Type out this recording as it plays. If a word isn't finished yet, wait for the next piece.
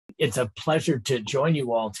it's a pleasure to join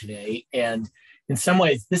you all today. And in some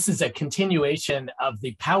ways, this is a continuation of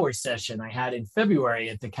the power session I had in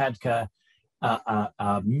February at the CADCA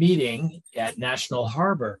meeting at National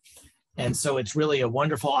Harbor. And so it's really a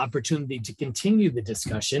wonderful opportunity to continue the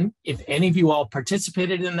discussion. If any of you all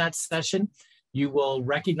participated in that session, you will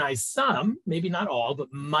recognize some, maybe not all,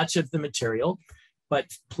 but much of the material. But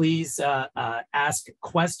please ask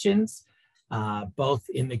questions, both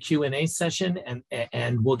in the Q&A session,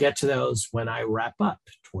 and we'll get to those when I wrap up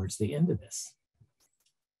towards the end of this.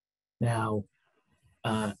 Now,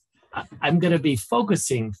 I'm going to be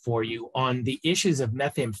focusing for you on the issues of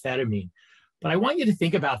methamphetamine, but I want you to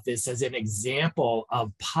think about this as an example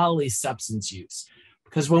of polysubstance use.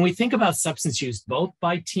 Because when we think about substance use, both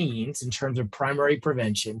by teens in terms of primary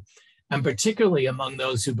prevention, and particularly among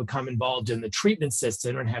those who become involved in the treatment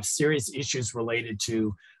system and have serious issues related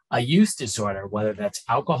to a use disorder, whether that's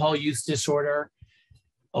alcohol use disorder,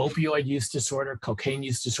 opioid use disorder, cocaine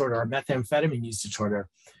use disorder, or methamphetamine use disorder,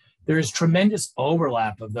 there is tremendous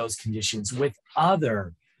overlap of those conditions with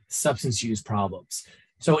other substance use problems.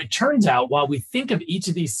 So it turns out, while we think of each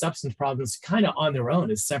of these substance problems kind of on their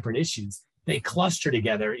own as separate issues, they cluster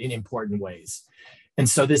together in important ways. And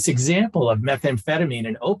so this example of methamphetamine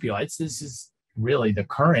and opioids, this is really the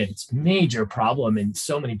current major problem in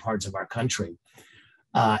so many parts of our country,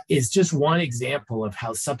 is just one example of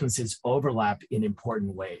how substances overlap in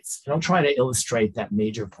important ways. And I'll try to illustrate that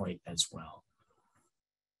major point as well.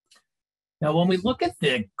 Now, when we look at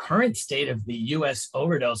the current state of the US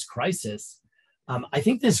overdose crisis, I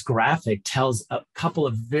think this graphic tells a couple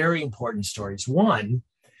of very important stories. One,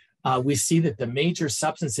 we see that the major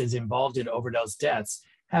substances involved in overdose deaths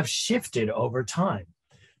have shifted over time.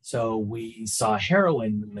 So we saw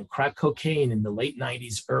heroin and crack cocaine in the late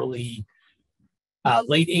 90s,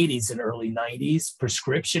 late 80s and early 90s,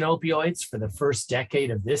 prescription opioids for the first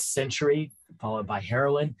decade of this century, followed by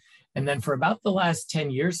heroin. And then for about the last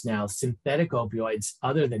 10 years now, synthetic opioids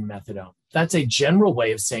other than methadone. That's a general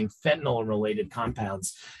way of saying fentanyl-related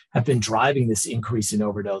compounds have been driving this increase in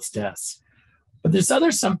overdose deaths. But there's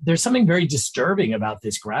something very disturbing about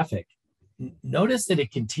this graphic. Notice that it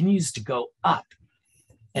continues to go up,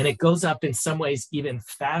 and it goes up in some ways even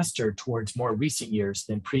faster towards more recent years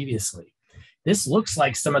than previously. This looks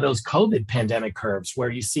like some of those COVID pandemic curves where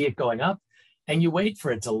you see it going up and you wait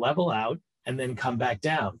for it to level out and then come back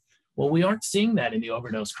down. Well, we aren't seeing that in the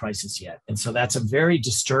overdose crisis yet. And so that's a very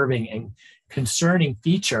disturbing and concerning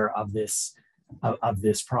feature of this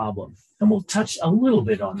problem. And we'll touch a little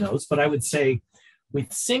bit on those, but I would say we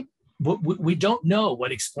don't know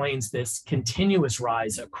what explains this continuous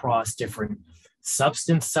rise across different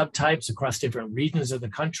substance subtypes, across different regions of the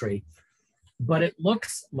country, but it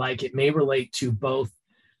looks like it may relate to both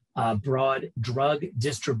broad drug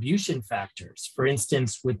distribution factors. For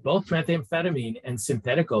instance, with both methamphetamine and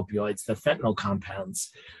synthetic opioids, the fentanyl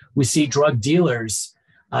compounds, we see drug dealers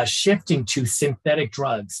shifting to synthetic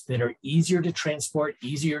drugs that are easier to transport,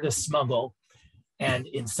 easier to smuggle, and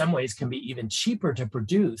in some ways can be even cheaper to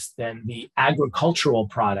produce than the agricultural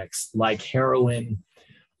products like heroin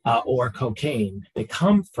or cocaine. They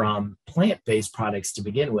come from plant-based products to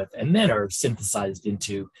begin with, and then are synthesized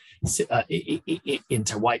into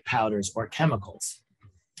white powders or chemicals.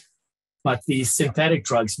 But these synthetic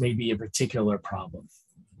drugs may be a particular problem.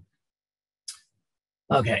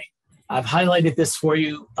 Okay, I've highlighted this for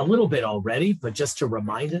you a little bit already, but just to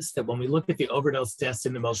remind us that when we look at the overdose deaths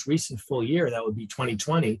in the most recent full year, that would be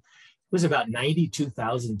 2020, it was about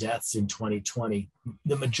 92,000 deaths in 2020,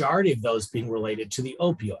 the majority of those being related to the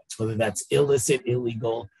opioids, whether that's illicit,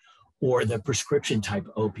 illegal, or the prescription type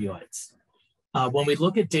opioids. When we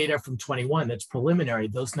look at data from 21, that's preliminary,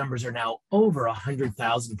 those numbers are now over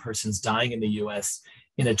 100,000 persons dying in the US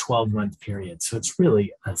in a 12-month period. So it's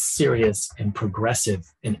really a serious and progressive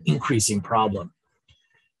and increasing problem.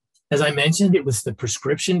 As I mentioned, it was the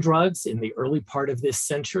prescription drugs in the early part of this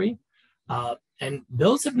century. And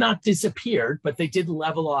those have not disappeared, but they did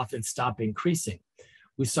level off and stop increasing.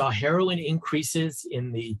 We saw heroin increases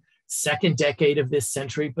in the second decade of this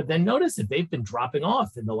century, but then notice that they've been dropping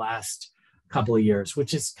off in the last couple of years,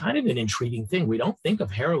 which is kind of an intriguing thing. We don't think of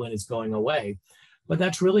heroin as going away, but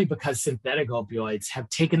that's really because synthetic opioids have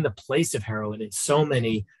taken the place of heroin in so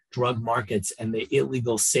many drug markets, and the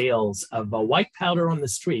illegal sales of a white powder on the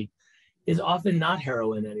street is often not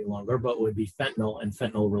heroin any longer, but would be fentanyl and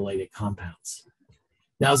fentanyl-related compounds.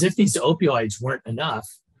 Now, as if these opioids weren't enough,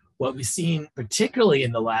 what we've seen, particularly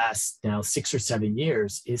in the last now 6 or 7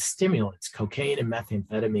 years, is stimulants, cocaine and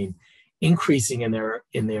methamphetamine, increasing in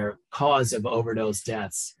their cause of overdose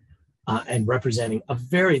deaths and representing a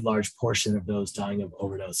very large portion of those dying of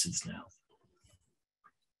overdoses now.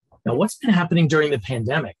 Now, what's been happening during the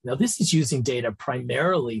pandemic? Now, this is using data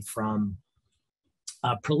primarily from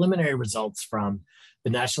preliminary results from the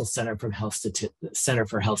National Center for Health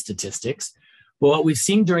Statistics. But what we've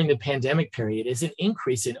seen during the pandemic period is an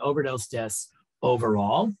increase in overdose deaths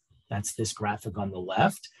overall. That's this graphic on the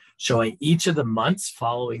left, showing each of the months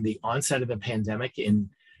following the onset of the pandemic in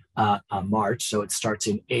March. So it starts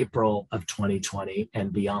in April of 2020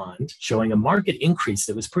 and beyond, showing a market increase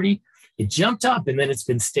that was it jumped up and then it's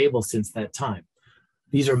been stable since that time.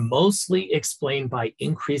 These are mostly explained by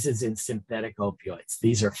increases in synthetic opioids.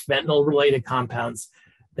 These are fentanyl-related compounds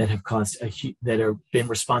that have been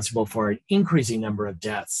responsible for an increasing number of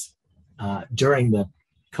deaths during the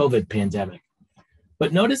COVID pandemic.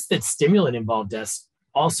 But notice that stimulant-involved deaths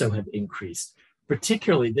also have increased.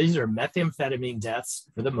 Particularly, these are methamphetamine deaths,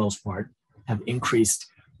 for the most part, have increased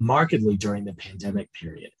markedly during the pandemic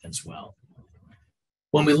period as well.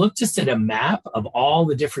 When we look just at a map of all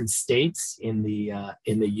the different states in the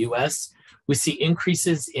US, we see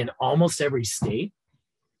increases in almost every state.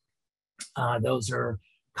 Those are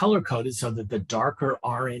color-coded so that the darker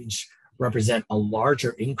orange represent a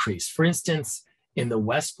larger increase. For instance, in the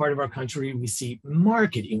west part of our country, we see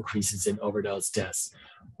marked increases in overdose deaths,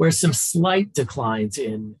 where some slight declines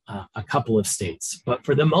in a couple of states. But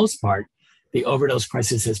for the most part, the overdose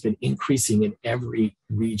crisis has been increasing in every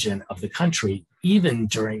region of the country, even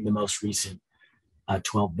during the most recent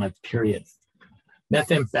 12-month period.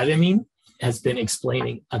 Methamphetamine has been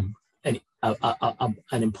explaining an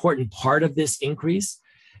important part of this increase.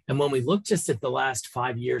 And when we look just at the last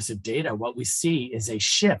 5 years of data, what we see is a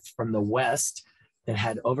shift from the West that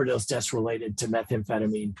had overdose deaths related to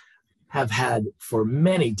methamphetamine, have had for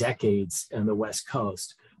many decades on the West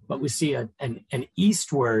Coast. But we see an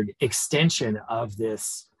eastward extension of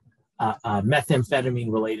this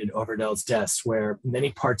methamphetamine-related overdose deaths, where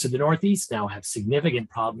many parts of the Northeast now have significant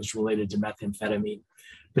problems related to methamphetamine,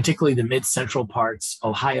 particularly the mid-central parts,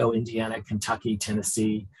 Ohio, Indiana, Kentucky,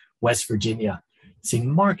 Tennessee, West Virginia,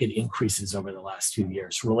 seeing marked increases over the last few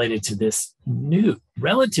years related to this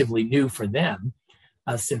relatively new for them,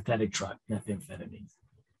 synthetic drug, methamphetamine.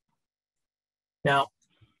 Now,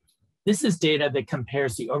 this is data that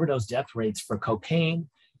compares the overdose death rates for cocaine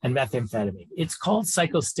and methamphetamine. It's called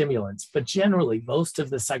psychostimulants, but generally most of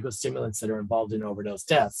the psychostimulants that are involved in overdose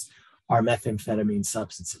deaths are methamphetamine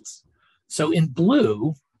substances. So in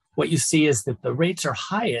blue, what you see is that the rates are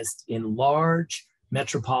highest in large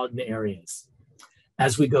metropolitan areas.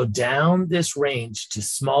 As we go down this range to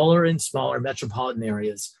smaller and smaller metropolitan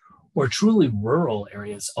areas, or truly rural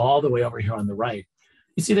areas, all the way over here on the right,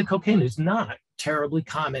 you see that cocaine is not terribly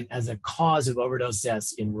common as a cause of overdose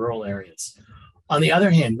deaths in rural areas. On the other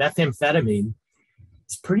hand, methamphetamine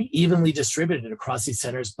is pretty evenly distributed across these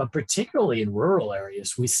centers, but particularly in rural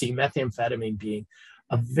areas, we see methamphetamine being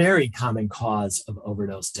a very common cause of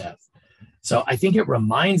overdose death. So I think it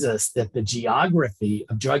reminds us that the geography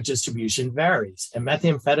of drug distribution varies. And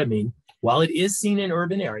methamphetamine, while it is seen in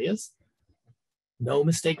urban areas, no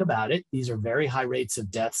mistake about it, these are very high rates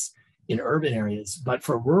of deaths in urban areas, but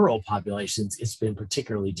for rural populations, it's been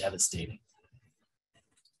particularly devastating.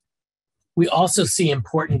 We also see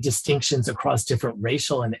important distinctions across different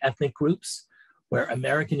racial and ethnic groups, where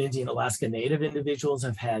American Indian Alaska Native individuals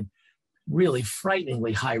have had really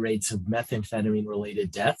frighteningly high rates of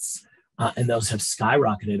methamphetamine-related deaths, and those have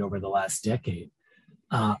skyrocketed over the last decade.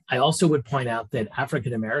 I also would point out that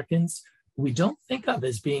African Americans, we don't think of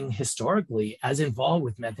as being historically as involved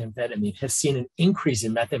with methamphetamine, have seen an increase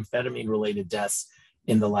in methamphetamine-related deaths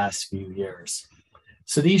in the last few years.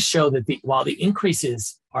 So these show that while the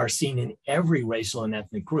increases are seen in every racial and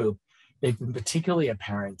ethnic group, they've been particularly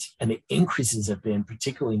apparent, and the increases have been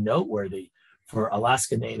particularly noteworthy for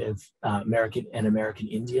Alaska Native American and American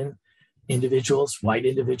Indian individuals, white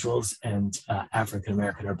individuals, and African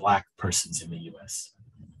American or Black persons in the US.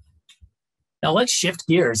 Now let's shift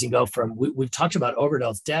gears and go from, we've talked about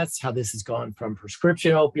overdose deaths, how this has gone from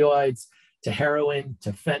prescription opioids to heroin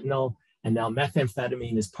to fentanyl, and now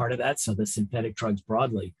methamphetamine is part of that, so the synthetic drugs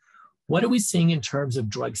broadly. What are we seeing in terms of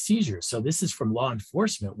drug seizures? So this is from law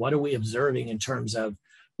enforcement. What are we observing in terms of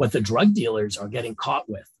what the drug dealers are getting caught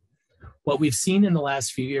with? What we've seen in the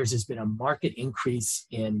last few years has been a marked increase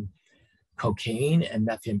in cocaine and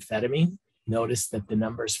methamphetamine. Notice that the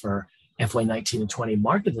numbers for FY19 and 20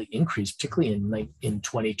 markedly increased, particularly in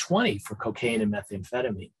 2020 for cocaine and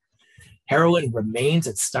methamphetamine. Heroin remains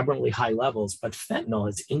at stubbornly high levels, but fentanyl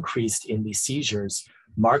has increased in these seizures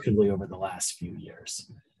markedly over the last few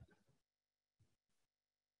years.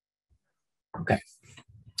 Okay.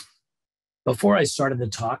 Before I started the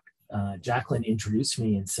talk, Jacqueline introduced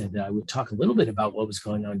me and said that I would talk a little bit about what was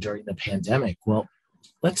going on during the pandemic. Well,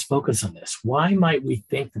 let's focus on this. Why might we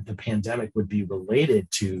think that the pandemic would be related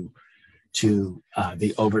to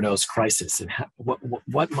the overdose crisis, and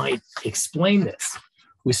what might explain this?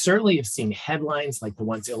 We certainly have seen headlines like the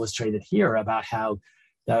ones illustrated here about how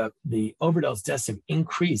the overdose deaths have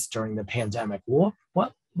increased during the pandemic. What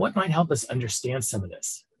might help us understand some of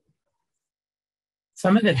this?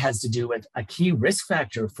 Some of it has to do with a key risk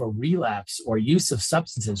factor for relapse or use of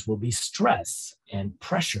substances will be stress and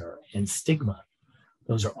pressure and stigma.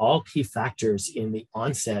 Those are all key factors in the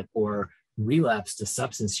onset or relapse to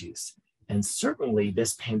substance use. And certainly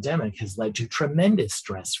this pandemic has led to tremendous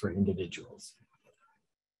stress for individuals.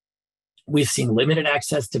 We've seen limited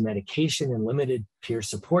access to medication and limited peer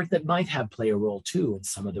support that might play a role too in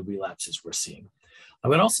some of the relapses we're seeing. I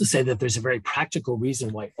would also say that there's a very practical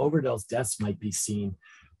reason why overdose deaths might be seen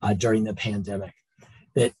during the pandemic.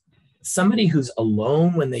 That somebody who's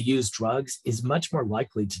alone when they use drugs is much more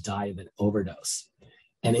likely to die of an overdose.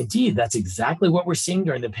 And indeed, that's exactly what we're seeing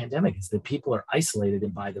during the pandemic, is that people are isolated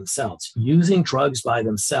and by themselves. Using drugs by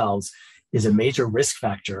themselves is a major risk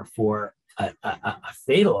factor for a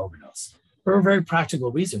fatal overdose. For a very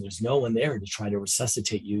practical reason. There's no one there to try to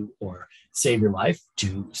resuscitate you or save your life,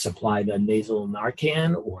 to supply the nasal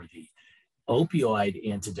Narcan or the opioid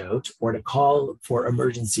antidote, or to call for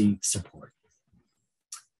emergency support.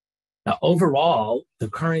 Now, overall, the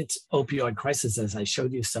current opioid crisis, as I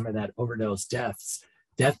showed you some of that overdose death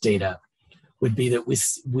data, would be that we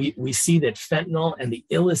see that fentanyl and the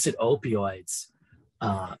illicit opioids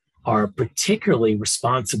are particularly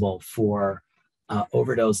responsible for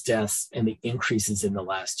overdose deaths and the increases in the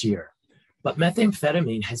last year. But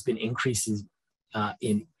methamphetamine has been increases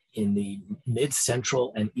in the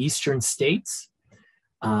mid-central and eastern states.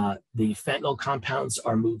 The fentanyl compounds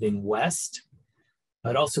are moving west.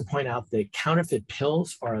 I'd also point out that counterfeit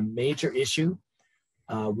pills are a major issue.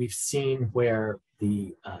 We've seen where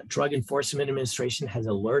the Drug Enforcement Administration has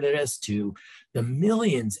alerted us to the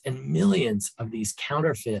millions and millions of these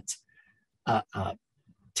counterfeit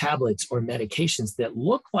tablets or medications that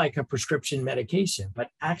look like a prescription medication, but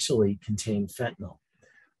actually contain fentanyl.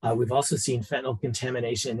 We've also seen fentanyl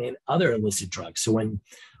contamination in other illicit drugs. So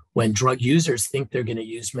when drug users think they're going to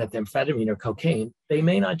use methamphetamine or cocaine, they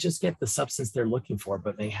may not just get the substance they're looking for,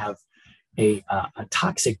 but may have a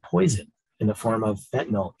toxic poison in the form of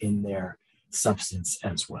fentanyl in their substance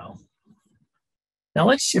as well. Now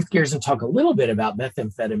let's shift gears and talk a little bit about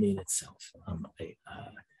methamphetamine itself.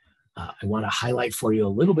 I want to highlight for you a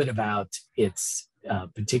little bit about its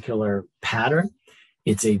particular pattern.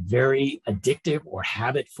 It's a very addictive or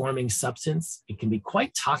habit-forming substance. It can be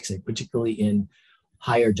quite toxic, particularly in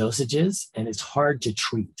higher dosages, and it's hard to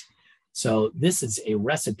treat. So this is a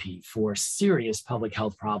recipe for serious public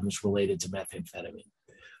health problems related to methamphetamine.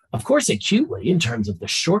 Of course, acutely, in terms of the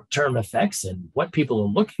short-term effects, and what people are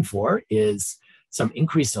looking for is some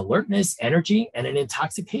increased alertness, energy, and an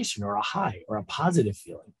intoxication or a high or a positive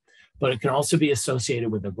feeling. But it can also be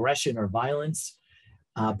associated with aggression or violence,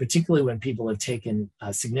 particularly when people have taken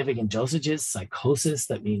significant dosages, psychosis.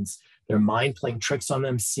 That means their mind playing tricks on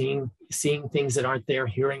them, seeing things that aren't there,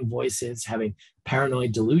 hearing voices, having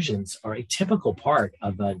paranoid delusions are a typical part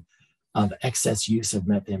of excess use of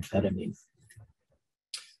methamphetamine.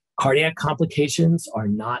 Cardiac complications are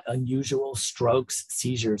not unusual. Strokes,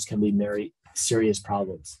 seizures can be very serious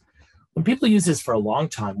problems. When people use this for a long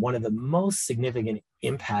time, one of the most significant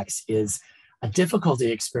impacts is a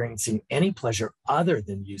difficulty experiencing any pleasure other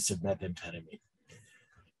than use of methamphetamine.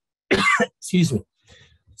 Excuse me.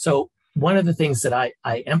 So one of the things that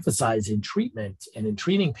I emphasize in treatment and in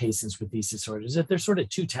treating patients with these disorders is that there's sort of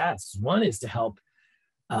two tasks. One is to help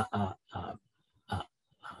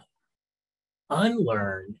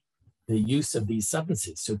unlearn the use of these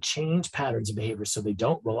substances, so change patterns of behavior so they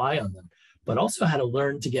don't rely on them, but also how to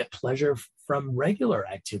learn to get pleasure from regular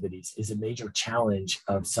activities is a major challenge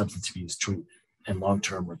of substance abuse treatment and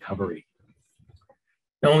long-term recovery.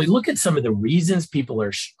 Now, when we look at some of the reasons people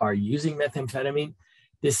are using methamphetamine,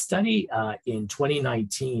 this study in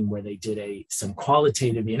 2019, where they did some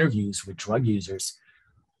qualitative interviews with drug users,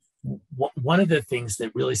 one of the things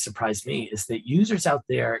that really surprised me is that users out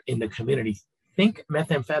there in the community think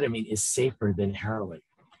methamphetamine is safer than heroin.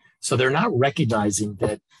 So they're not recognizing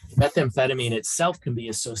that methamphetamine itself can be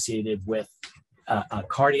associated with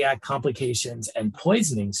cardiac complications and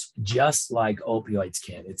poisonings, just like opioids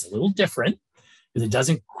can. It's a little different because it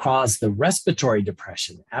doesn't cause the respiratory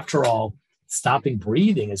depression. After all, stopping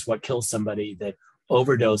breathing is what kills somebody that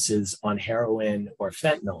overdoses on heroin or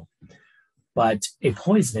fentanyl. But a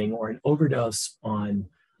poisoning or an overdose on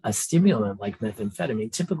a stimulant like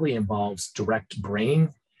methamphetamine typically involves direct brain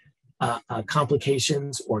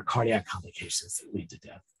complications or cardiac complications that lead to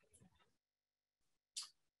death.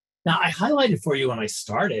 Now, I highlighted for you when I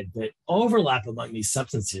started that overlap among these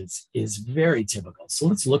substances is very typical. So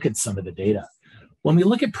let's look at some of the data. When we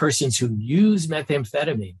look at persons who use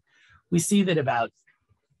methamphetamine, we see that about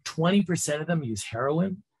 20% of them use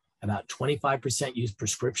heroin, about 25% use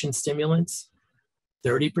prescription stimulants,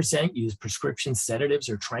 30% use prescription sedatives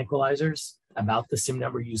or tranquilizers, about the same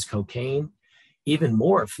number use cocaine, even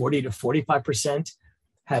more, 40 to 45%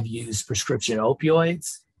 have used prescription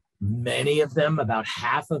opioids. Many of them, about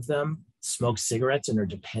half of them, smoke cigarettes and are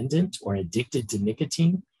dependent or addicted to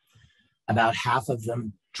nicotine. About half of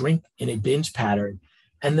them drink in a binge pattern.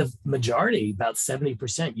 And the majority, about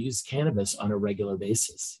 70%, use cannabis on a regular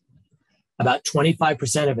basis. About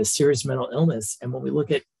 25% have a serious mental illness. And when we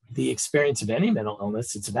look at the experience of any mental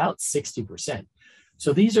illness, it's about 60%.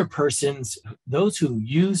 So these are persons, those who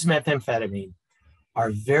use methamphetamine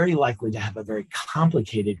are very likely to have a very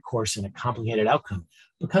complicated course and a complicated outcome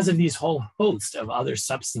because of these whole host of other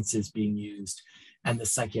substances being used and the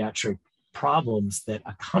psychiatric problems that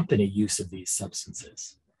accompany use of these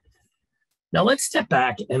substances. Now let's step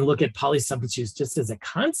back and look at polysubstance use just as a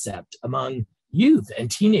concept among youth and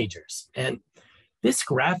teenagers. And this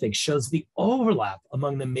graphic shows the overlap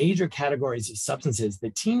among the major categories of substances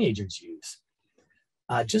that teenagers use.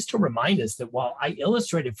 Just to remind us that while I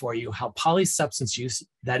illustrated for you how polysubstance use,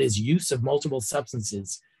 that is use of multiple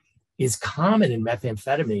substances, is common in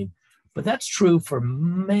methamphetamine, but that's true for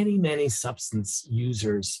many, many substance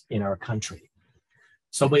users in our country.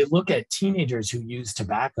 So we look at teenagers who use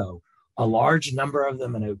tobacco. A large number of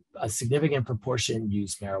them and a significant proportion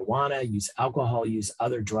use marijuana, use alcohol, use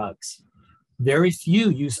other drugs. Very few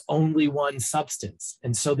use only one substance.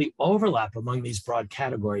 And so the overlap among these broad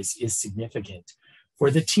categories is significant for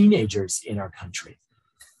the teenagers in our country.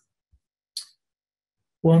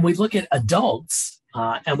 When we look at adults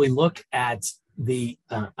and we look at the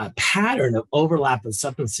pattern of overlap of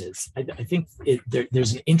substances, I think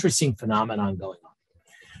there's an interesting phenomenon going on.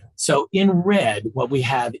 So in red, what we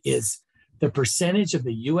have is the percentage of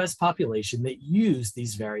the US population that use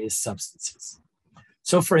these various substances.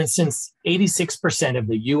 So for instance, 86% of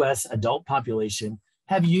the US adult population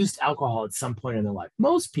have used alcohol at some point in their life.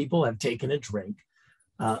 Most people have taken a drink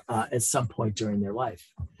at some point during their life.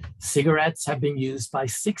 Cigarettes have been used by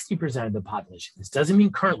 60% of the population. This doesn't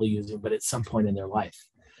mean currently using, but at some point in their life.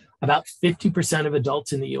 About 50% of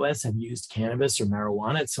adults in the US have used cannabis or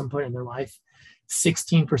marijuana at some point in their life,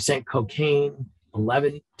 16% cocaine,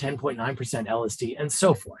 10.9% LSD, and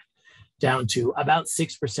so forth, down to about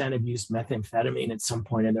 6% have used methamphetamine at some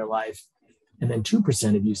point in their life, and then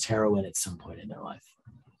 2% have used heroin at some point in their life.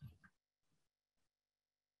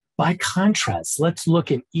 By contrast, let's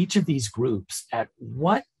look in each of these groups at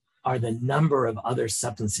what are the number of other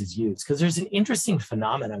substances used, because there's an interesting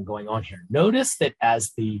phenomenon going on here. Notice that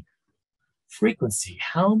as the frequency,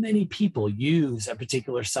 how many people use a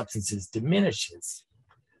particular substance diminishes,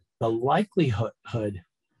 the likelihood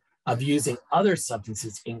of using other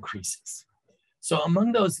substances increases. So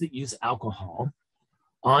among those that use alcohol,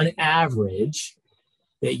 on average,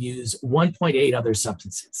 they use 1.8 other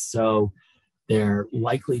substances. So they're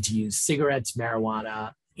likely to use cigarettes,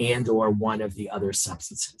 marijuana, and or one of the other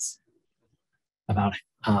substances. About,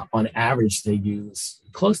 on average, they use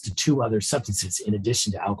close to 2 other substances in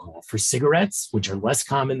addition to alcohol. For cigarettes, which are less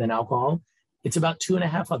common than alcohol, it's about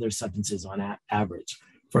 2.5 other substances on average.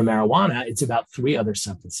 For marijuana, it's about 3 other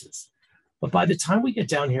substances. But by the time we get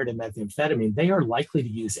down here to methamphetamine, they are likely to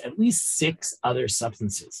use at least 6 other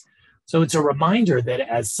substances. So it's a reminder that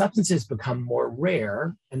as substances become more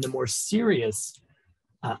rare and the more serious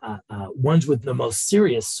ones with the most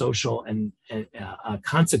serious social and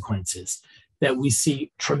consequences, that we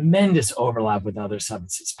see tremendous overlap with other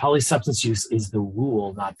substances. Polysubstance use is the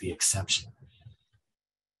rule, not the exception.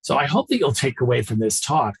 So I hope that you'll take away from this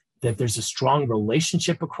talk that there's a strong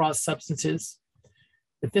relationship across substances,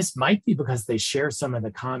 that this might be because they share some of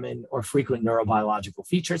the common or frequent neurobiological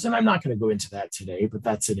features. And I'm not going to go into that today, but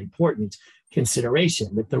that's an important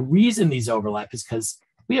consideration, that the reason these overlap is because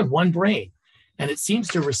we have one brain and it seems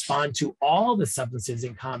to respond to all the substances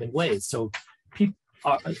in common ways. So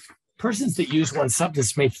persons that use one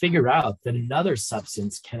substance may figure out that another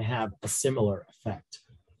substance can have a similar effect.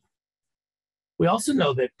 We also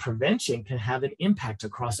know that prevention can have an impact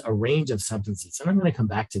across a range of substances. And I'm going to come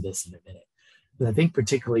back to this in a minute. But I think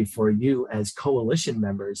particularly for you as coalition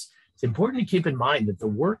members, it's important to keep in mind that the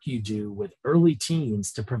work you do with early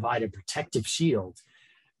teens to provide a protective shield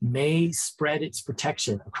may spread its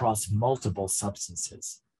protection across multiple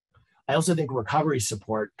substances. I also think recovery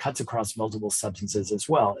support cuts across multiple substances as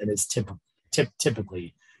well, and is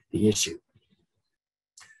typically the issue.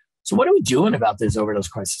 So what are we doing about this overdose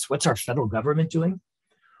crisis? What's our federal government doing?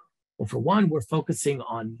 Well, for one, we're focusing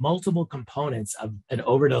on multiple components of an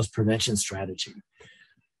overdose prevention strategy.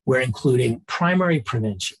 We're including primary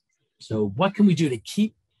prevention. So what can we do to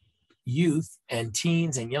keep youth and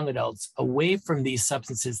teens and young adults away from these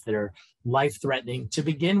substances that are life-threatening to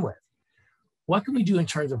begin with? What can we do in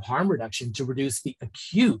terms of harm reduction to reduce the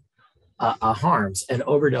acute harms and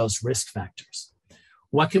overdose risk factors?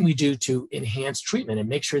 What can we do to enhance treatment and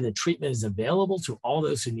make sure that treatment is available to all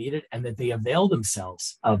those who need it and that they avail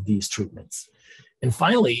themselves of these treatments? And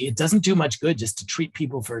finally, it doesn't do much good just to treat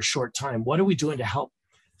people for a short time. What are we doing to help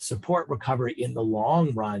support recovery in the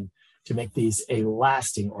long run to make these a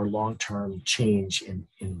lasting or long-term change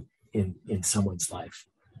in someone's life?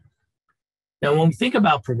 Now, when we think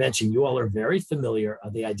about prevention, you all are very familiar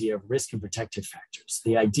of the idea of risk and protective factors.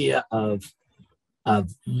 The idea of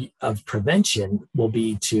prevention will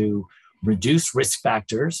be to reduce risk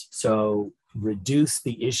factors, so reduce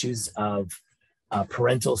the issues of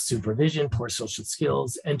parental supervision, poor social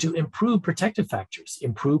skills, and to improve protective factors,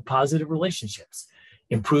 improve positive relationships,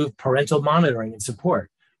 improve parental monitoring and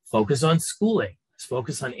support, focus on schooling,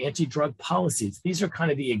 focus on anti-drug policies. These are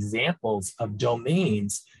kind of the examples of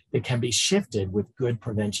domains that can be shifted with good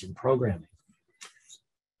prevention programming.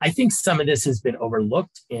 I think some of this has been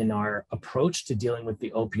overlooked in our approach to dealing with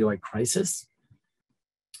the opioid crisis.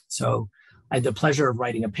 So I had the pleasure of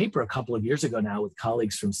writing a paper a couple of years ago now with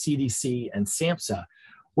colleagues from CDC and SAMHSA,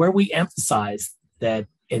 where we emphasized that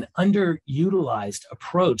an underutilized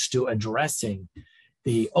approach to addressing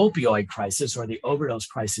the opioid crisis or the overdose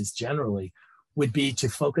crisis generally would be to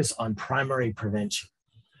focus on primary prevention.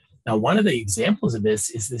 Now, one of the examples of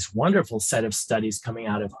this is this wonderful set of studies coming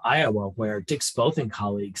out of Iowa, where Dick Spoth and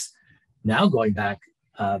colleagues, now going back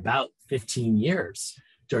about 15 years,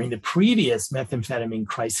 during the previous methamphetamine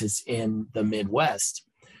crisis in the Midwest,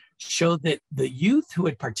 showed that the youth who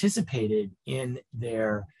had participated in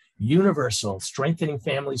their universal Strengthening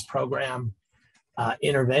Families program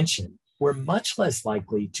intervention were much less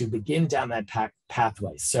likely to begin down that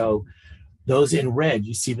pathway. So those in red,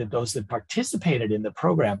 you see that those that participated in the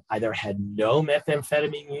program either had no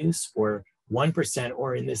methamphetamine use or 1%,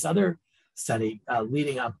 or in this other study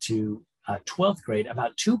leading up to 12th grade,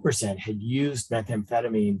 about 2% had used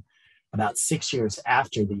methamphetamine about 6 years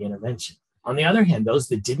after the intervention. On the other hand, those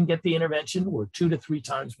that didn't get the intervention were 2 to 3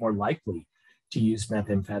 times more likely to use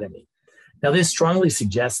methamphetamine. Now, this strongly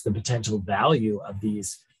suggests the potential value of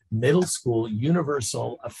these middle school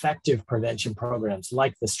universal effective prevention programs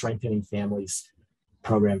like the Strengthening Families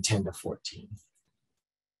program 10 to 14.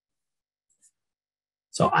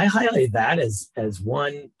 So I highlight that as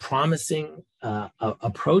one promising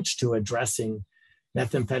approach to addressing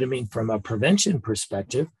methamphetamine from a prevention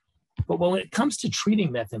perspective. But when it comes to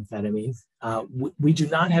treating methamphetamine, we do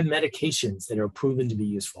not have medications that are proven to be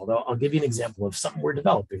useful. Though I'll give you an example of something we're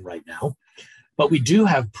developing right now. But we do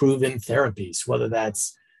have proven therapies, whether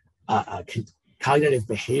that's cognitive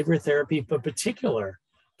behavior therapy, but particular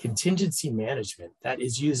contingency management that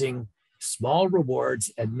is using small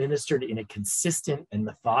rewards administered in a consistent and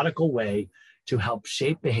methodical way to help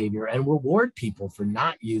shape behavior and reward people for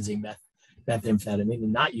not using methamphetamine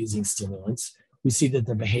and not using stimulants. We see that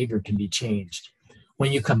their behavior can be changed.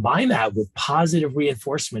 When you combine that with positive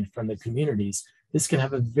reinforcement from the communities, this can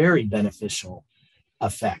have a very beneficial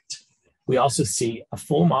effect. We also see a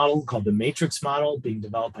full model called the matrix model being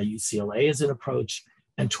developed by UCLA as an approach,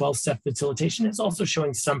 and 12-step facilitation is also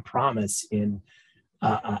showing some promise in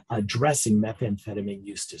addressing methamphetamine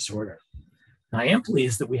use disorder. Now, I am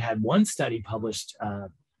pleased that we had one study published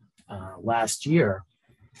last year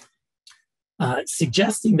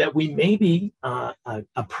suggesting that we may be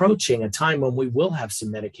approaching a time when we will have some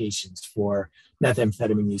medications for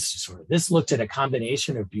methamphetamine use disorder. This looked at a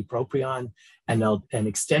combination of bupropion and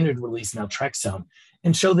extended release naltrexone,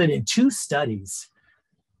 and showed that in 2 studies,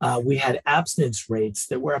 we had abstinence rates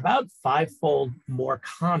that were about 5-fold more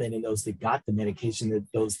common in those that got the medication than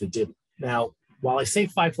those that didn't. Now, while I say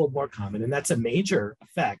 5-fold more common, and that's a major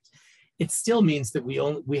effect, it still means that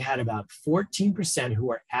we had about 14% who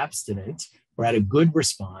were abstinent or had a good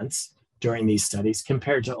response during these studies,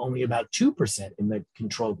 compared to only about 2% in the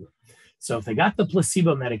control group. So if they got the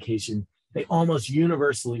placebo medication, they almost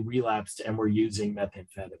universally relapsed and were using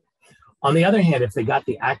methamphetamine. On the other hand, if they got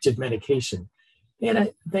the active medication, they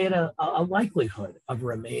had a likelihood of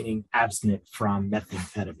remaining abstinent from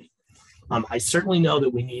methamphetamine. I certainly know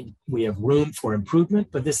that we have room for improvement,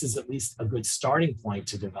 but this is at least a good starting point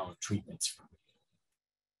to develop treatments from.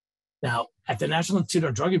 Now, at the National Institute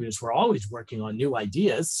on Drug Abuse, we're always working on new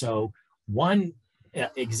ideas. So one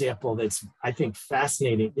example that's, I think,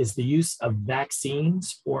 fascinating is the use of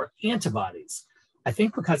vaccines or antibodies. I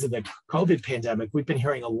think because of the COVID pandemic, we've been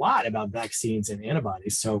hearing a lot about vaccines and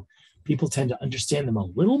antibodies, so people tend to understand them a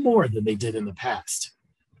little more than they did in the past.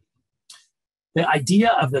 The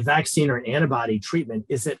idea of the vaccine or antibody treatment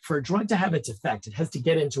is that for a drug to have its effect, it has to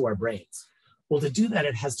get into our brains. Well, to do that,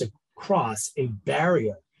 it has to cross a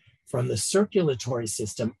barrier from the circulatory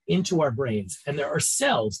system into our brains. And there are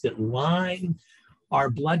cells that line our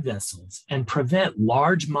blood vessels and prevent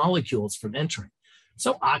large molecules from entering.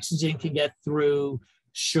 So oxygen can get through,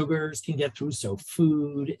 sugars can get through, so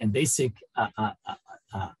food and basic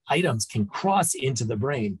items can cross into the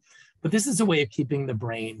brain. But this is a way of keeping the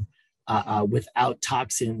brain without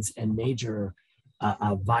toxins and major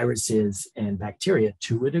viruses and bacteria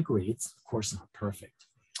to a degree. It's of course not perfect.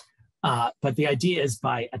 But the idea is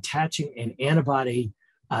by attaching an antibody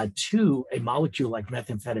to a molecule like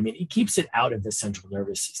methamphetamine, it keeps it out of the central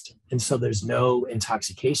nervous system. And so there's no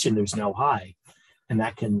intoxication, there's no high, and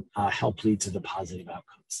that can help lead to the positive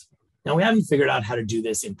outcomes. Now, we haven't figured out how to do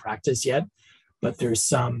this in practice yet, but there's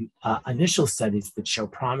some initial studies that show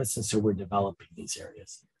promise, and so we're developing these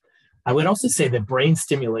areas. I would also say that brain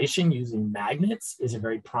stimulation using magnets is a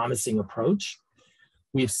very promising approach.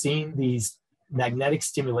 We've seen these magnetic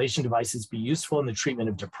stimulation devices be useful in the treatment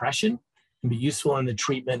of depression, and be useful in the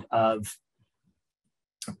treatment of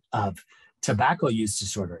tobacco use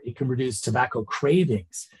disorder. It can reduce tobacco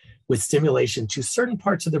cravings with stimulation to certain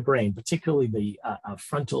parts of the brain, particularly the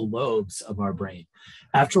frontal lobes of our brain.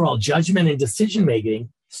 After all, judgment and decision-making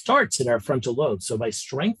starts in our frontal lobes. So by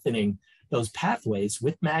strengthening those pathways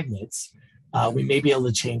with magnets, we may be able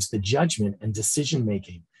to change the judgment and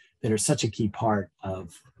decision-making that are such a key part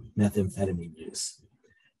of methamphetamine use.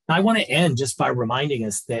 Now, I want to end just by reminding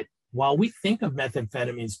us that while we think of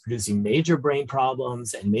methamphetamine as producing major brain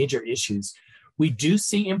problems and major issues, we do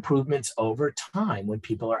see improvements over time when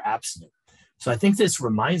people are abstinent. So I think this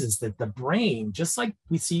reminds us that the brain, just like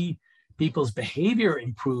we see people's behavior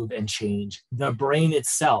improve and change, the brain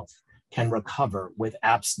itself can recover with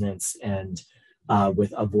abstinence and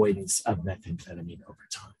with avoidance of methamphetamine over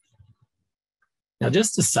time. Now,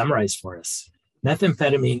 just to summarize for us,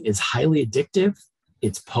 methamphetamine is highly addictive,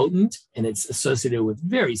 it's potent, and it's associated with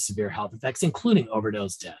very severe health effects, including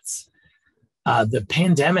overdose deaths. The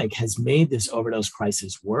pandemic has made this overdose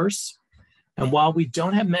crisis worse. And while we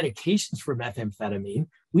don't have medications for methamphetamine,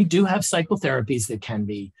 we do have psychotherapies that can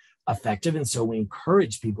be effective. And so we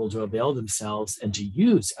encourage people to avail themselves and to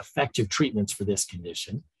use effective treatments for this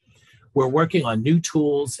condition. We're working on new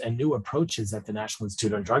tools and new approaches at the National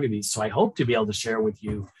Institute on Drug Abuse. So I hope to be able to share with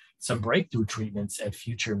you some breakthrough treatments at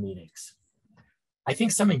future meetings. I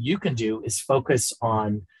think something you can do is focus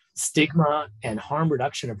on stigma and harm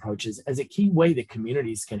reduction approaches as a key way that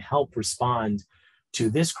communities can help respond to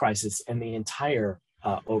this crisis and the entire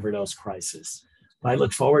overdose crisis. I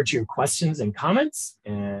look forward to your questions and comments,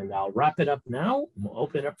 and I'll wrap it up now. We'll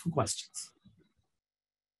open it up for questions.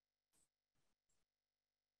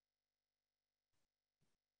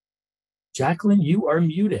 Jacqueline, you are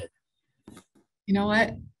muted. You know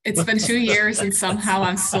what? It's been 2 years and somehow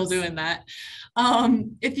I'm still doing that.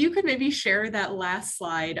 If you could maybe share that last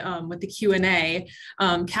slide with the Q&A.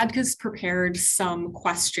 CADCA's prepared some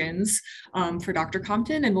questions for Dr.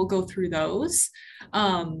 Compton, and we'll go through those.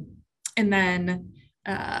 And then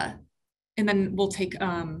we'll take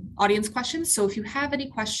audience questions. So if you have any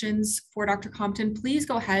questions for Dr. Compton, please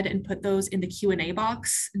go ahead and put those in the Q&A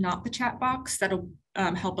box, not the chat box. That'll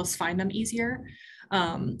help us find them easier.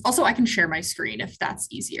 Also, I can share my screen if that's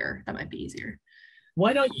easier. That might be easier.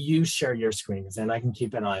 Why don't you share your screens and I can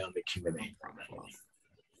keep an eye on the Q&A.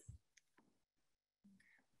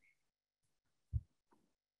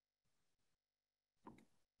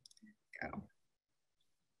 Go.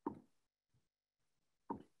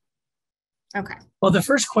 Okay. Well, the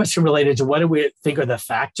first question related to what do we think are the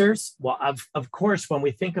factors? Well, of course, when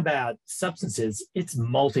we think about substances, it's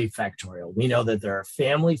multifactorial. We know that there are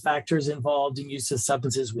family factors involved in use of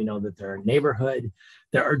substances. We know that there are neighborhood,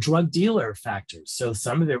 there are drug dealer factors. So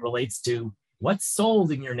some of it relates to what's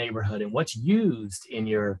sold in your neighborhood and what's used in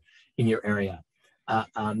your area.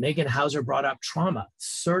 Megan Hauser brought up trauma.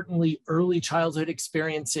 Certainly early childhood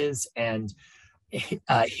experiences and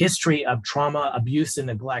history of trauma, abuse, and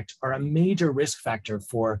neglect are a major risk factor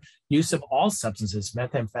for use of all substances,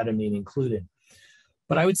 methamphetamine included.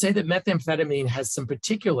 But I would say that methamphetamine has some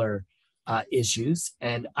particular issues,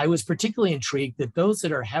 and I was particularly intrigued that those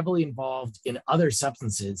that are heavily involved in other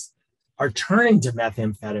substances are turning to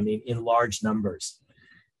methamphetamine in large numbers.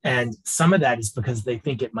 And some of that is because they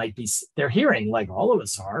think it might be, they're hearing, like all of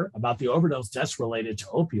us are, about the overdose deaths related to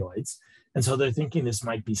opioids. And so they're thinking this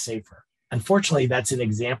might be safer. Unfortunately, that's an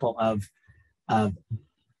example of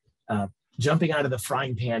jumping out of the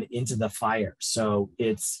frying pan into the fire. So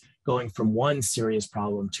it's going from one serious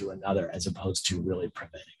problem to another as opposed to really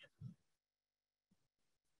preventing it.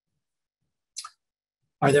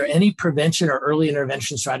 Are there any prevention or early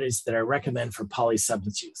intervention strategies that I recommend for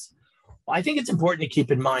polysubstance use? Well, I think it's important to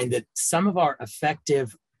keep in mind that some of our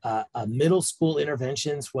effective middle school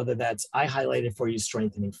interventions, whether that's, I highlighted for you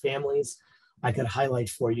strengthening families. I could highlight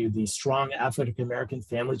for you the Strong African American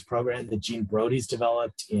Families program that Gene Brody's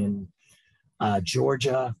developed in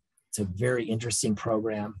Georgia. It's a very interesting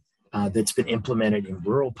program that's been implemented in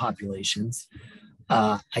rural populations.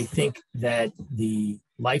 I think that the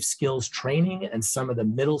life skills training and some of the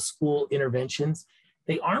middle school interventions,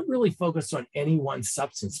 they aren't really focused on any one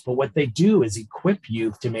substance, but what they do is equip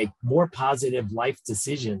youth to make more positive life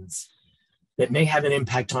decisions that may have an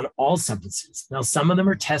impact on all substances. Now, some of them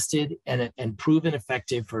are tested and proven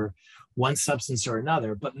effective for one substance or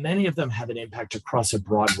another, but many of them have an impact across a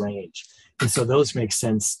broad range. And so those make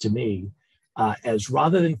sense to me as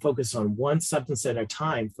rather than focus on one substance at a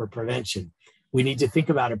time for prevention, we need to think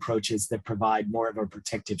about approaches that provide more of a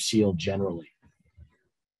protective shield generally.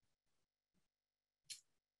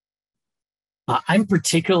 I'm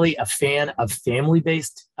particularly a fan of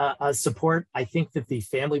family-based support. I think that the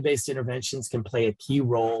family-based interventions can play a key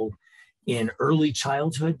role in early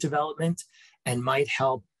childhood development and might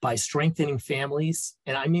help by strengthening families.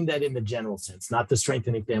 And I mean that in the general sense, not the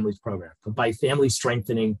Strengthening Families program, but by family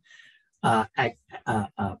strengthening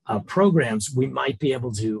programs, we might be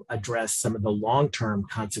able to address some of the long-term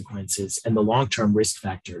consequences and the long-term risk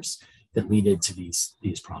factors that lead into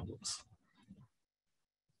these problems.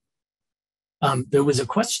 There was a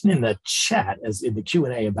question in the chat, as in the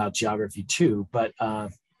Q&A, about geography too, but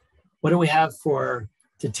what do we have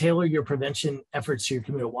to tailor your prevention efforts to your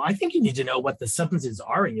community? Well, I think you need to know what the substances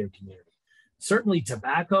are in your community. Certainly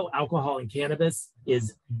tobacco, alcohol, and cannabis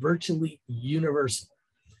is virtually universal.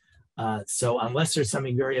 So unless there's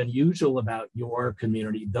something very unusual about your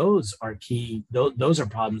community, those are key. Those are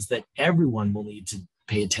problems that everyone will need to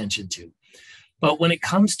pay attention to. But when it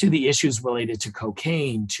comes to the issues related to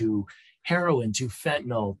cocaine, to heroin, to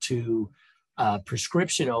fentanyl, to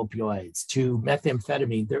prescription opioids, to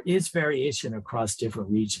methamphetamine, there is variation across different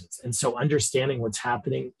regions. And so understanding what's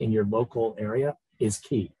happening in your local area is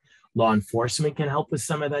key. Law enforcement can help with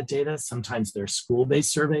some of that data. Sometimes there's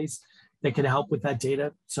school-based surveys that can help with that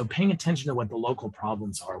data. So paying attention to what the local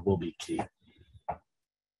problems are will be key.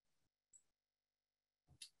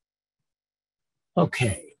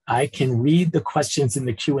 Okay, I can read the questions in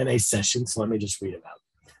the Q&A session, so let me just read them out.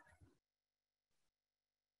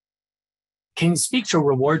 Can you speak to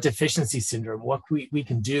reward deficiency syndrome, what we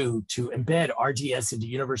can do to embed RDS into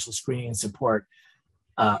universal screening and support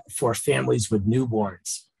for families with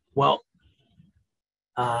newborns? Well,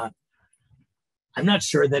 I'm not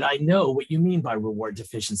sure that I know what you mean by reward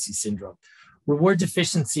deficiency syndrome. Reward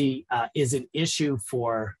deficiency is an issue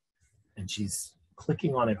for, and she's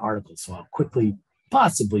clicking on an article, so I'll quickly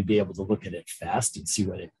possibly be able to look at it fast and see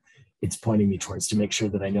what it's pointing me towards to make sure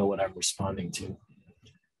that I know what I'm responding to.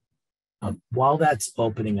 While that's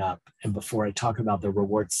opening up, and before I talk about the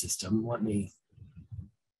reward system, let me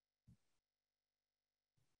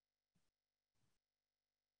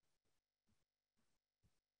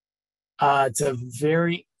it's a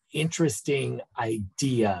very interesting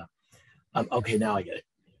idea. Okay, now I get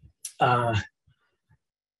it.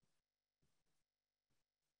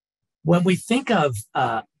 When we think of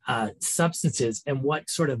substances and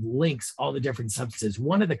what sort of links all the different substances,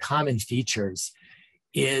 one of the common features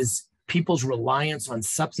is people's reliance on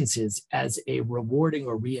substances as a rewarding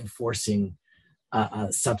or reinforcing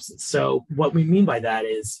substance. So what we mean by that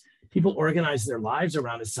is people organize their lives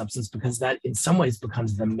around a substance because that in some ways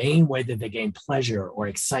becomes the main way that they gain pleasure or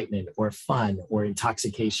excitement or fun or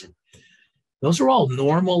intoxication. Those are all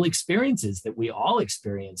normal experiences that we all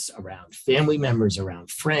experience around family members,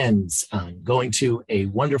 around friends, going to a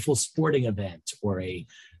wonderful sporting event or a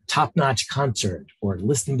top-notch concert or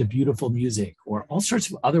listening to beautiful music or all sorts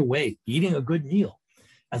of other ways, eating a good meal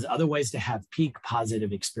as other ways to have peak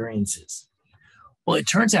positive experiences. Well, it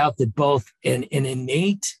turns out that both an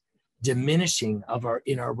innate diminishing of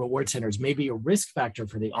in our reward centers may be a risk factor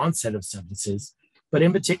for the onset of substances, but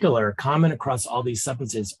in particular, common across all these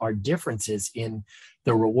substances are differences in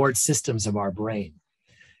the reward systems of our brain.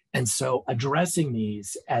 And so addressing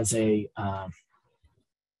these as a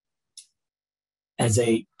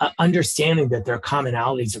understanding that there are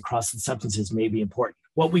commonalities across the substances may be important.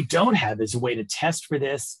 What we don't have is a way to test for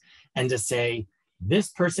this and to say, this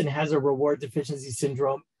person has a reward deficiency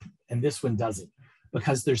syndrome and this one doesn't.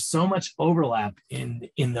 because there's so much overlap in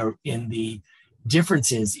the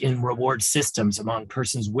differences in reward systems among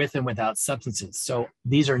persons with and without substances. So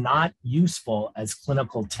these are not useful as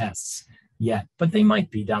clinical tests yet, but they might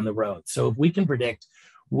be down the road. So if we can predict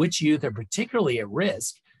which youth are particularly at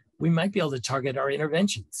risk, we might be able to target our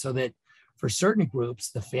interventions so that for certain groups,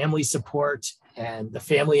 the family support and the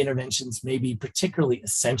family interventions may be particularly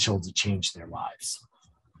essential to change their lives.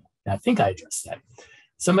 I think I addressed that.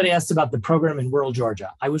 Somebody asked about the program in rural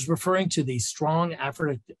Georgia. I was referring to the Strong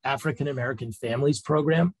African American Families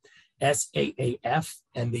Program, SAAF,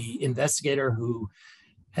 and the investigator who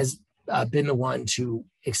has been the one to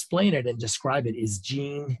explain it and describe it is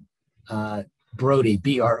Jean Brody,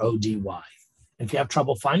 B-R-O-D-Y. If you have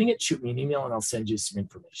trouble finding it, shoot me an email and I'll send you some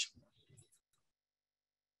information.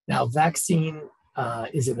 Now, vaccine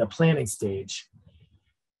is in the planning stage.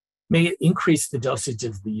 May it increase the dosage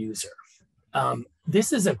of the user?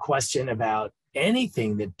 This is a question about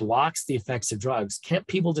anything that blocks the effects of drugs. Can't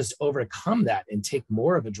people just overcome that and take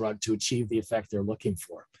more of a drug to achieve the effect they're looking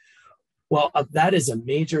for? Well, that is a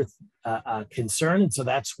major concern. And so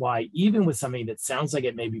that's why even with something that sounds like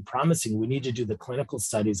it may be promising, we need to do the clinical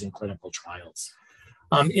studies and clinical trials.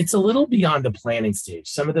 It's a little beyond the planning stage.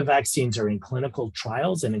 Some of the vaccines are in clinical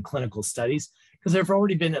trials and in clinical studies because there have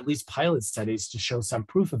already been at least pilot studies to show some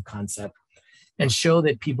proof of concept and show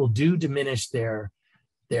that people do diminish their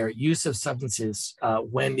use of substances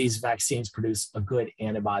when these vaccines produce a good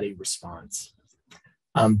antibody response.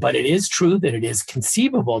 But it is true that it is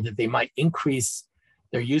conceivable that they might increase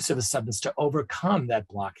their use of a substance to overcome that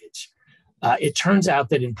blockage. It turns out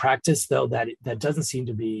that in practice, though, that doesn't seem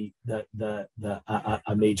to be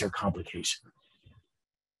a major complication.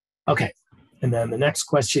 Okay, and then the next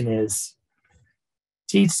question is,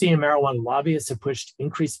 THC and marijuana lobbyists have pushed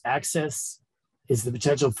increased access. Is the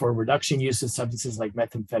potential for reduction use of substances like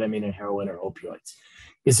methamphetamine and heroin or opioids?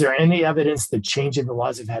 Is there any evidence that changing the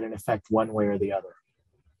laws have had an effect one way or the other?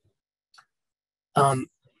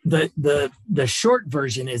 The short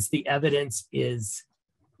version is the evidence is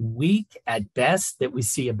weak at best that we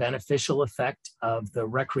see a beneficial effect of the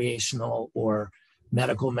recreational or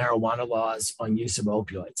medical marijuana laws on use of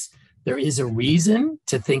opioids. There is a reason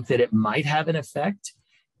to think that it might have an effect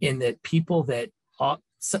in that people that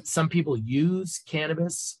some people use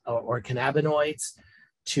cannabis or cannabinoids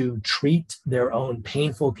to treat their own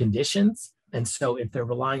painful conditions. And so if they're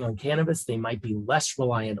relying on cannabis, they might be less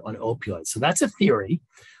reliant on opioids. So that's a theory.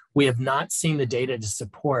 We have not seen the data to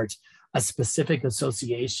support a specific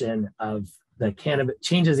association of the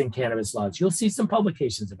changes in cannabis laws. You'll see some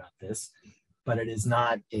publications about this, but it is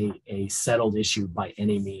not a settled issue by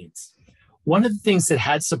any means. One of the things that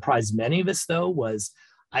had surprised many of us, though, was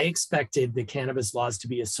I expected the cannabis laws to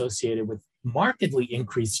be associated with markedly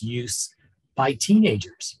increased use by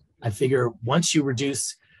teenagers. I figure once you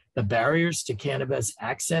reduce the barriers to cannabis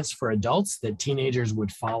access for adults, that teenagers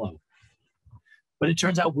would follow. But it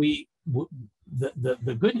turns out the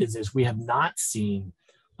good news is we have not seen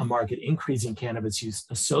a marked increase in cannabis use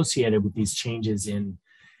associated with these changes in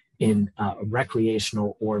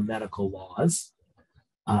recreational or medical laws.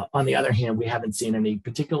 On the other hand, we haven't seen any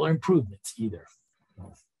particular improvements either.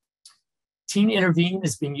 Teen Intervene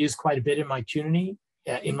is being used quite a bit in my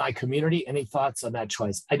community. Any thoughts on that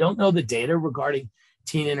choice? I don't know the data regarding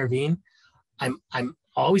Teen Intervene. I'm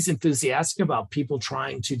always enthusiastic about people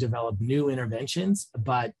trying to develop new interventions,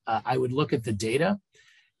 but I would look at the data.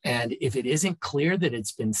 And if it isn't clear that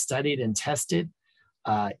it's been studied and tested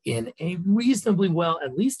in a reasonably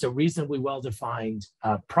well-defined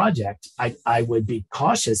project, I would be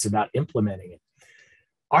cautious about implementing it.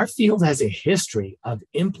 Our field has a history of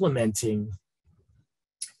implementing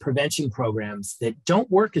prevention programs that don't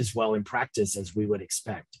work as well in practice as we would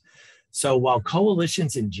expect. So while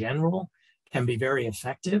coalitions in general can be very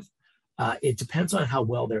effective, it depends on how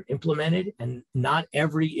well they're implemented, and not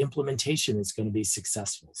every implementation is going to be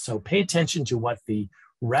successful. So pay attention to what the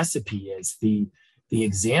recipe is, the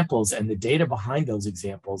examples and the data behind those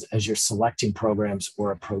examples as you're selecting programs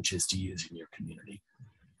or approaches to use in your community.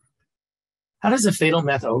 How does a fatal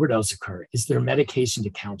meth overdose occur? Is there medication to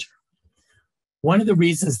counter? One of the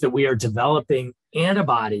reasons that we are developing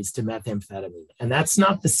antibodies to methamphetamine, and that's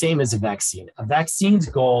not the same as a vaccine. A vaccine's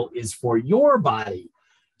goal is for your body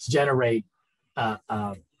to generate,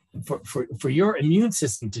 for your immune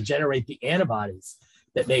system to generate the antibodies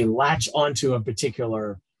that may latch onto a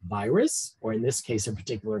particular virus, or in this case, a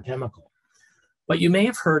particular chemical. But you may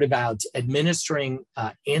have heard about administering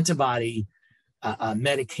antibody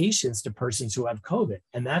medications to persons who have COVID.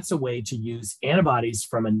 And that's a way to use antibodies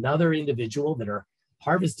from another individual that are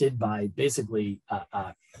harvested by basically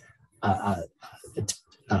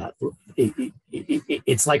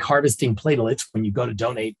it's like harvesting platelets when you go to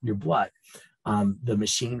donate your blood. The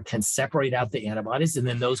machine can separate out the antibodies, and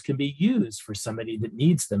then those can be used for somebody that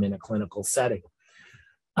needs them in a clinical setting.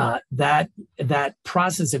 That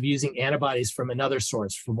process of using antibodies from another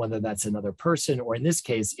source, from whether that's another person, or in this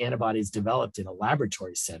case, antibodies developed in a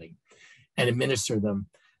laboratory setting, and administer them,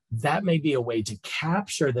 that may be a way to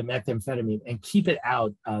capture the methamphetamine and keep it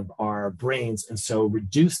out of our brains, and so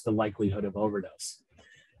reduce the likelihood of overdose.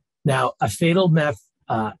 Now, a fatal meth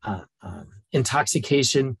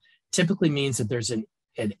intoxication typically means that there's an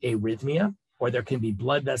arrhythmia, or there can be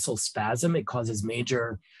blood vessel spasm. It causes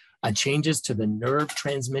major changes to the nerve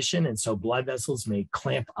transmission, and so blood vessels may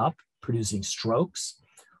clamp up, producing strokes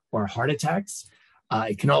or heart attacks.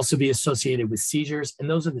 It can also be associated with seizures, and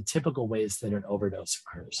those are the typical ways that an overdose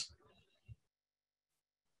occurs.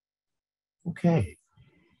 Okay.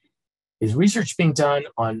 Is research being done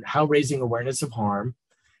on how raising awareness of harm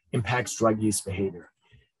impacts drug use behavior?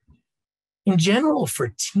 In general,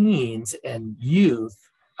 for teens and youth,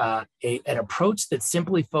 an approach that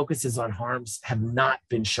simply focuses on harms have not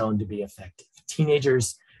been shown to be effective.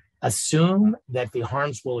 Teenagers assume that the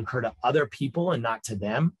harms will occur to other people and not to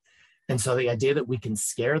them. And so the idea that we can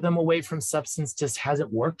scare them away from substance just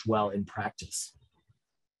hasn't worked well in practice.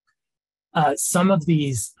 Some of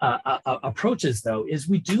these approaches, though, is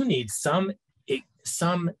we do need some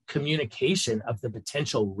communication of the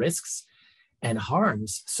potential risks and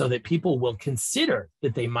harms so that people will consider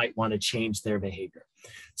that they might want to change their behavior.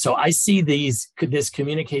 So I see this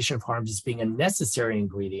communication of harms as being a necessary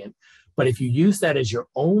ingredient, but if you use that as your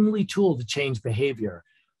only tool to change behavior,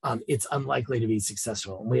 it's unlikely to be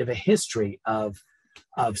successful. And we have a history of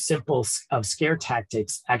scare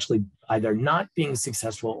tactics actually either not being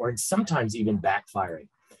successful or sometimes even backfiring,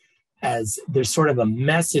 as there's sort of a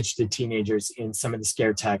message to teenagers in some of the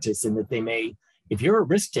scare tactics, in that they may, if you're a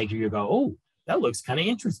risk taker, you go, oh, that looks kind of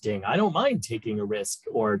interesting. I don't mind taking a risk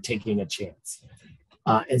or taking a chance.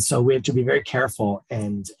 And so we have to be very careful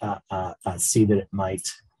and see that it might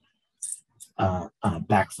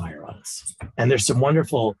backfire on us. And there's some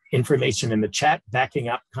wonderful information in the chat backing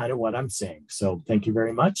up kind of what I'm saying. So thank you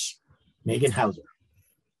very much, Megan Hauser.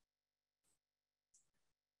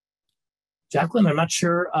 Jacqueline, I'm not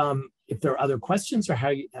sure if there are other questions or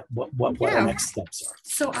what our next steps are.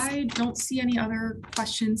 So I don't see any other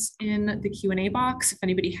questions in the Q&A box. If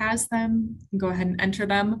anybody has them, you can go ahead and enter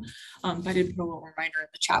them. But I did put a little reminder in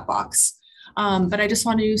the chat box. But I just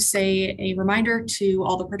want to say a reminder to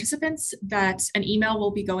all the participants that an email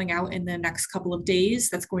will be going out in the next couple of days.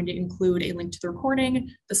 That's going to include a link to the recording,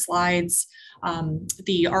 the slides,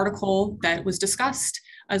 the article that was discussed,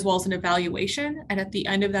 as well as an evaluation. And at the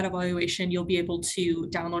end of that evaluation, you'll be able to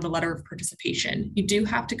download a letter of participation. You do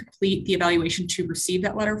have to complete the evaluation to receive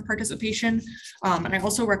that letter of participation. And I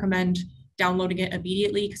also recommend downloading it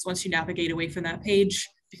immediately, because once you navigate away from that page,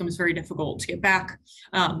 it becomes very difficult to get back.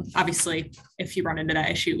 Obviously, if you run into that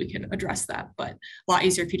issue, we can address that, but a lot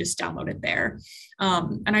easier if you just download it there.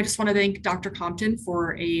 And I just want to thank Dr. Compton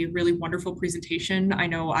for a really wonderful presentation. I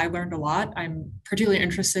know I learned a lot. I'm particularly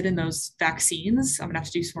interested in those vaccines. I'm gonna have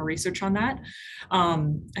to do some more research on that.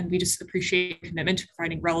 And we just appreciate your commitment to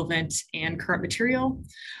providing relevant and current material.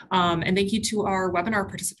 And thank you to our webinar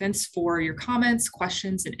participants for your comments,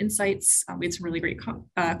 questions, and insights. We had some really great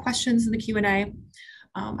questions in the Q&A.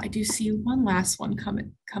 I do see one last one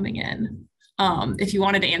coming in, if you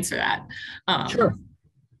wanted to answer that. Sure.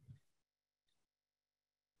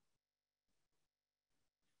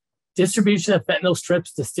 Distribution of fentanyl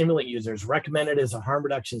strips to stimulant users recommended as a harm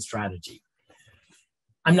reduction strategy.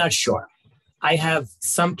 I'm not sure. I have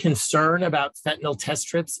some concern about fentanyl test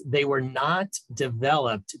strips. They were not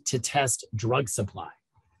developed to test drug supply.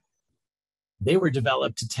 They were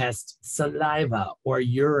developed to test saliva or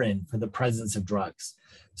urine for the presence of drugs.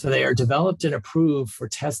 So they are developed and approved for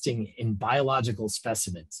testing in biological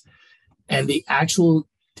specimens. And the actual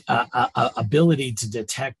ability to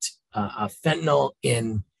detect fentanyl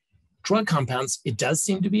in drug compounds, it does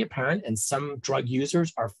seem to be apparent, and some drug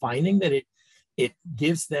users are finding that it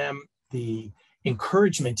gives them the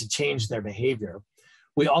encouragement to change their behavior.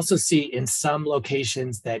 We also see in some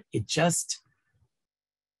locations that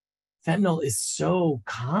fentanyl is so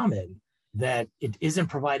common that it isn't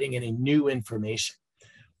providing any new information.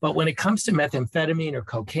 But when it comes to methamphetamine or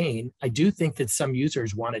cocaine, I do think that some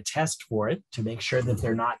users want to test for it to make sure that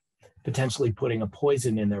they're not potentially putting a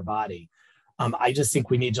poison in their body. I just think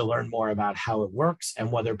we need to learn more about how it works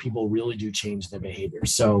and whether people really do change their behavior.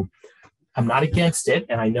 So I'm not against it.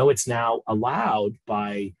 And I know it's now allowed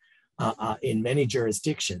by in many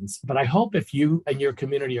jurisdictions. But I hope if you and your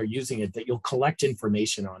community are using it, that you'll collect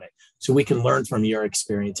information on it so we can learn from your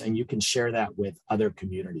experience and you can share that with other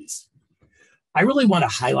communities. I really want to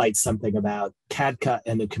highlight something about CADCA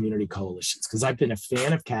and the community coalitions, because I've been a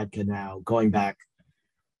fan of CADCA now going back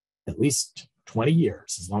at least 20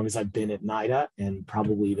 years, as long as I've been at NIDA, and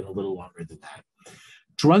probably even a little longer than that.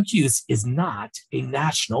 Drug use is not a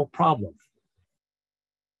national problem.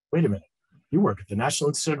 Wait a minute. You work at the National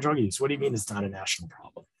Institute of Drug Use. What do you mean it's not a national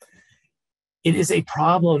problem? It is a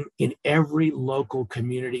problem in every local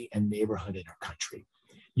community and neighborhood in our country.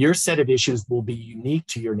 Your set of issues will be unique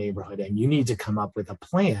to your neighborhood, and you need to come up with a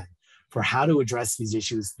plan for how to address these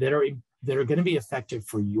issues that are going to be effective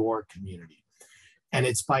for your community. And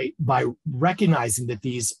it's by recognizing that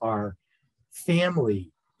these are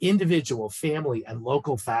individual family and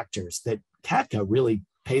local factors that CADCA really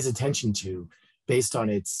pays attention to, based on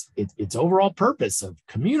its overall purpose of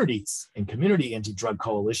communities and community anti-drug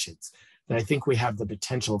coalitions, that I think we have the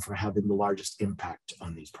potential for having the largest impact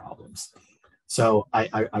on these problems. So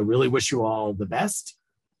I really wish you all the best.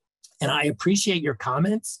 And I appreciate your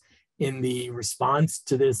comments in the response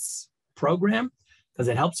to this program, because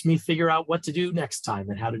it helps me figure out what to do next time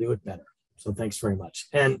and how to do it better. So thanks very much.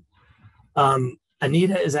 And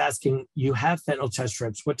Anita is asking, you have fentanyl test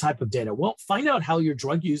strips, what type of data? Well, find out how your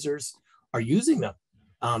drug users are using them.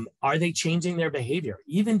 Are they changing their behavior?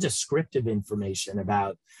 Even descriptive information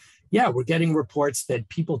about, yeah, we're getting reports that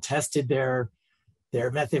people tested their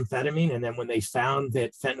methamphetamine, and then when they found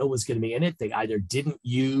that fentanyl was going to be in it, they either didn't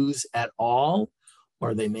use at all,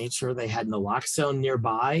 or they made sure they had naloxone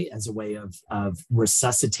nearby as a way of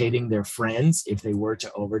resuscitating their friends if they were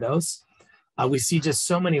to overdose. We see just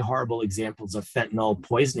so many horrible examples of fentanyl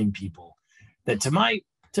poisoning people that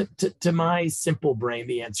to my simple brain,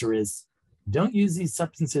 the answer is don't use these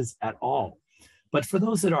substances at all. But for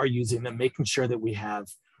those that are using them, making sure that we have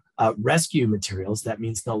rescue materials, that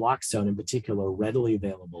means naloxone in particular, readily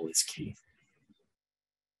available is key.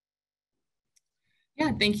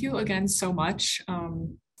 Yeah, thank you again so much.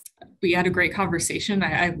 We had a great conversation.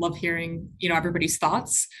 I love hearing, everybody's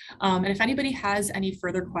thoughts. And if anybody has any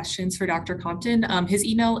further questions for Dr. Compton, his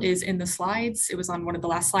email is in the slides. It was on one of the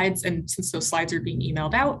last slides. And since those slides are being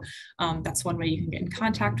emailed out, that's one way you can get in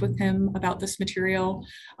contact with him about this material.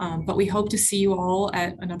 But we hope to see you all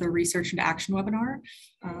at another Research into Action webinar.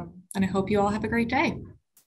 And I hope you all have a great day.